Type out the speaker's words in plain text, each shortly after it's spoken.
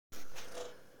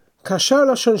Kashar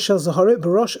lashon shel zaharit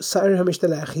barosh sa'ir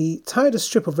hamishtelech. He tied a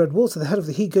strip of red wool to the head of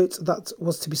the he-goat that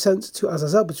was to be sent to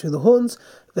Azazel between the horns.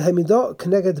 V'hemidah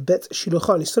keneged bet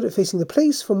shiluchan. He stood it facing the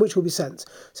place from which it will be sent.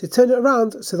 So he turned it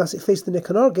around so that it faced the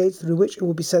Nicanor gate through which it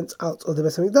will be sent out of the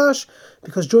Beit HaMikdash,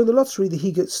 because during the lottery the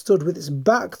he-goat stood with its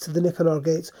back to the Nicanor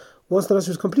gate. Once the lottery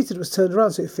was completed, it was turned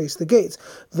around so it faced the gate.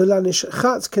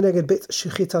 V'lanishchat keneged bet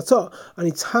shechitato. And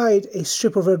he tied a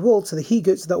strip of red wool to the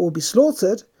he-goat that will be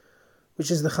slaughtered, which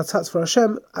is the chatat for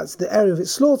Hashem, at the area of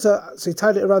its slaughter. So he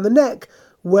tied it around the neck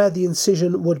where the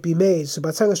incision would be made. So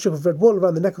by tying a strip of red wool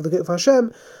around the neck of the goat for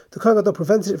Hashem, the Kohen Gadol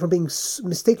prevented it from being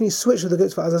mistakenly switched with the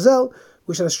goats for Azazel,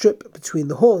 which had a strip between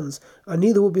the horns, and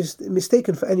neither would be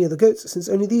mistaken for any of the goats, since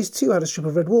only these two had a strip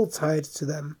of red wool tied to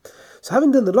them. So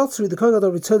having done the lottery, the Kohen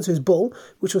Gadol returned to his bull,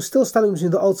 which was still standing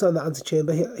between the altar and the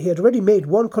antechamber. He had already made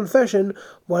one confession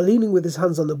while leaning with his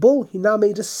hands on the bull. He now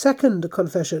made a second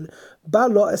confession. Ba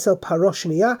lo esel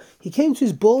paroshniya. He came to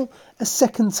his bull a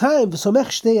second time.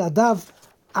 V'somech shnei adav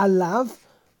alav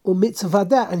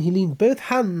umitzvada, and he leaned both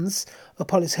hands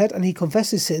upon his head, and he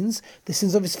confessed his sins, the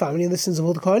sins of his family and the sins of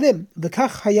all the Kohanim.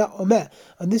 V'kach haya omer,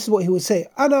 and this is what he would say: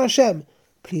 Ana Hashem,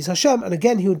 please Hashem. And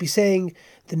again he would be saying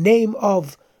the name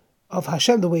of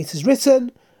Hashem the way it is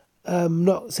written,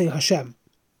 not saying Hashem.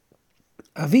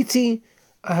 Aviti,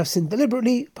 I have sinned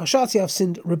deliberately. Pashati, I have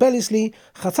sinned rebelliously.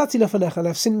 Chatati lefanecha, and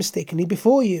I have sinned mistakenly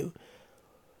before you.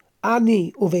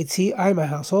 Ani uveti, I am my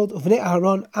household. Uvnei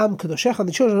Aaron, am kedoshecha, and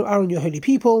the children of Aaron, your holy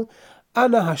people.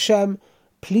 Ana Hashem,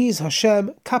 please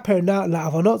Hashem. Kaper na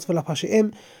la'avonot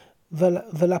v'lapashaim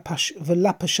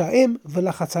v'lapashaim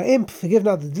v'lachataim. Forgive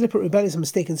now the deliberate, rebellious, and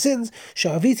mistaken sins.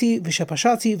 Sha'aviti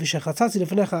v'shapashati v'shachatati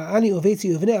lefanecha. Ani uveti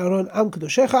uvnei Aaron, am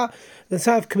kedoshecha. That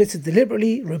I have committed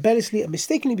deliberately, rebelliously, and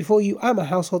mistakenly before you, I am my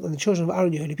household, and the children of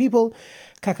Aaron, your holy people.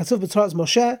 Kakatuv b'torat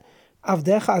Moshe,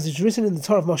 Avdecha, as is written in the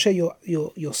Torah of Moshe,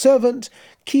 your servant.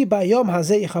 Ki ba'yom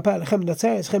hazeh yichaper alechem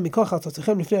v'nater eschem mikoch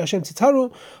chatotechem lifnei Hashem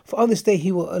titaru. For on this day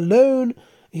He will atone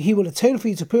for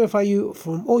you to purify you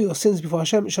from all your sins before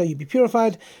Hashem. Shall you be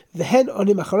purified? V'hen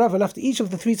onim acharav, and after each of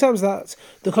the three times that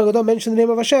the Kohen Gadol mentioned the name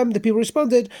of Hashem, the people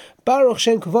responded, Baruch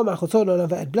Shem Kavod Malchuto Le'olam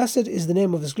Va'ed. Blessed is the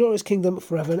name of His glorious kingdom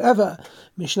forever and ever.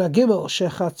 Mishnah Gimel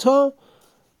Shechato.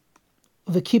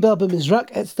 The kibel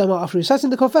b'mizrak etz dama. After reciting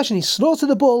the confession, he slaughtered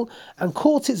the bull and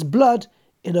caught its blood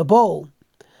in a bowl.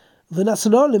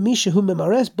 V'natzano lemi shehu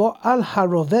memares bo al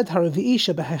haroved haravi'i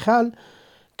shebehechal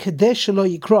kedei shelo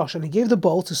yikrosh. And he gave the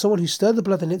bowl to someone who stirred the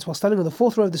blood in it while standing on the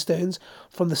fourth row of the stones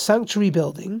from the sanctuary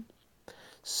building.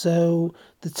 So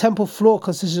the temple floor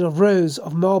consisted of rows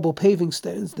of marble paving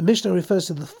stones. The Mishnah refers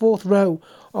to the fourth row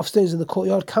of stones in the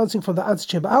courtyard, counting from the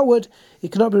antechamber outward.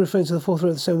 It cannot be referring to the fourth row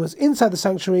of the stones inside the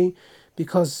sanctuary,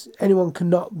 because anyone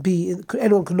cannot be in the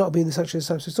sanctuary at the time.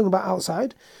 So it's talking about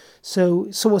outside.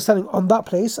 So someone was standing on that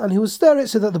place, and he would stir it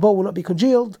so that the bowl will not be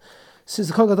congealed. Since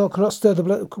the Kohen Gadol cannot stir the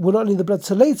blood, will not need the blood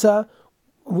till later,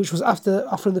 which was after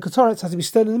offering the ketoret, it had to be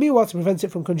stirred in the meanwhile to prevent it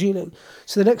from congealing.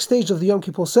 So the next stage of the Yom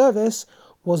Kippur service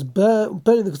was burning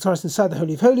the ketoret inside the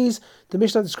Holy of Holies. The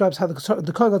Mishnah describes how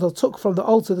the Kohen Gadol took from the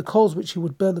altar the coals which he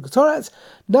would burn the ketoret.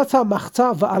 Nata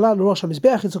machta va'ala l'rosh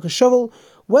hamizbeach. He took a shovel,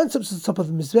 went up to the top of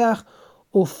the mizbeach,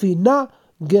 ufina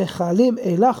gechalim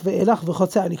elach ve'elach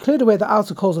v'chotzeh, and he cleared away the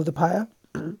outer coals of the pyre.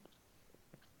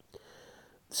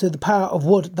 So the pyre of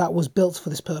wood that was built for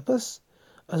this purpose,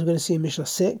 as we're going to see in Mishnah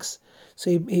 6.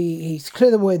 So he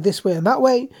cleared them away this way and that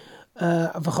way.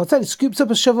 V'chotzeh, he scooped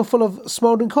up a shovel full of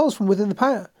smouldering coals from within the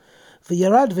pyre.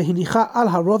 V'yarad v'hinicha al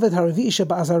haroved haravi'i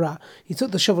sheba'azara. He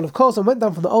took the shovel of coals and went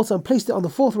down from the altar and placed it on the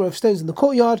fourth row of stones in the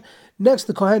courtyard next to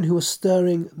the Kohen who was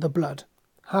stirring the blood.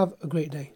 Have a great day.